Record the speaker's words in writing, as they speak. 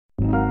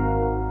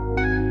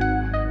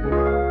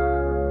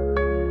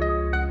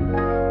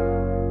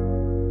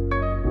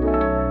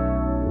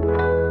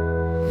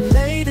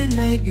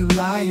you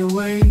lie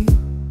awake,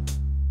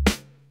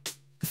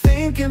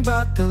 thinking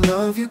about the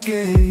love you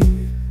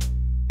gave.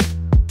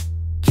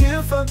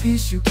 Can't find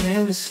peace, you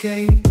can't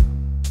escape.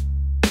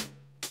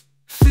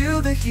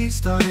 Feel the heat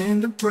starting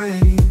to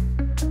break.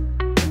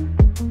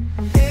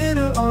 In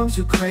her arms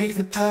you crave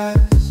the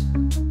past.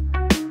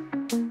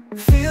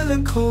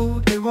 Feeling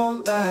cold, it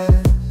won't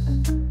last.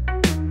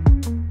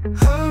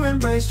 Her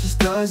embrace just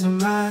doesn't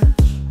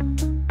match.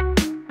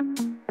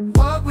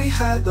 What we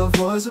had, love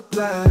was a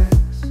blast.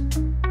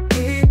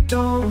 He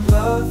don't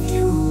love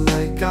you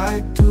like I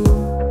do.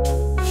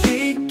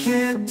 He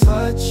can't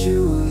touch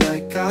you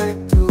like I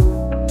do.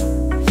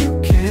 You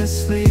can't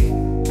sleep,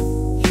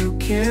 you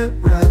can't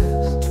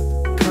rest,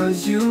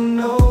 'cause you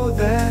know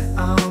that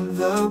I'm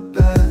the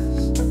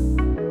best.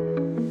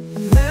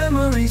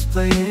 Memories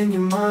play in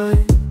your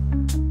mind.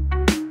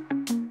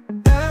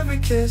 Every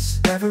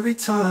kiss, every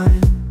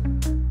time.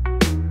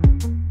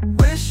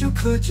 Wish you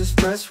could just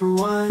press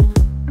rewind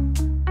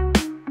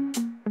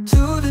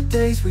to the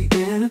days we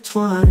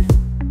intertwine.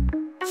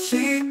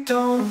 She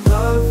don't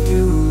love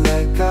you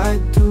like I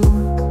do.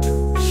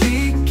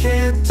 She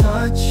can't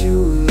touch you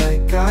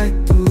like I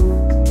do.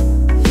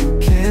 You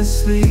can't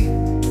sleep,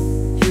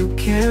 you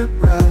can't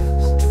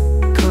rest,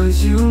 'cause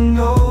you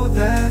know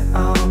that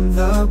I'm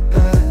the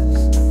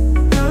best.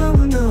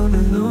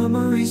 No,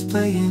 memories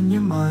play in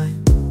your mind.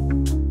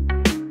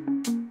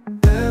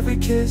 Every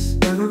kiss,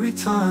 every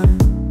time.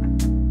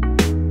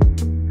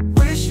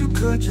 Wish you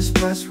could just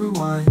press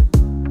rewind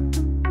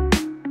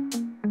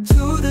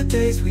to the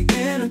days we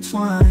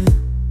intertwine.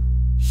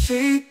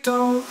 She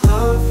don't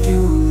love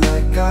you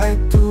like I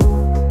do.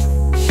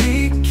 She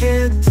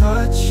can't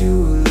touch you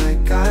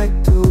like I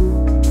do.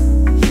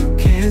 You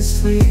can't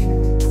sleep,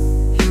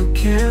 you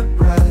can't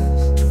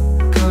rest,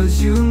 'cause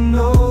you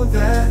know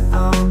that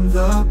I'm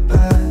the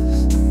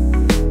best.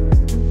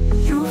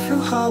 You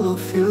feel hollow,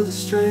 feel the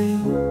strain.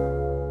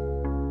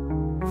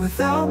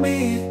 Without me,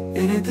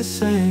 it ain't the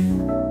same.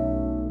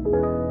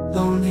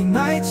 Lonely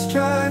nights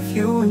drive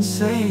you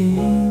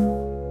insane.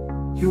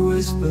 You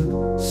whisper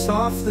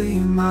softly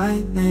my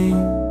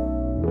name.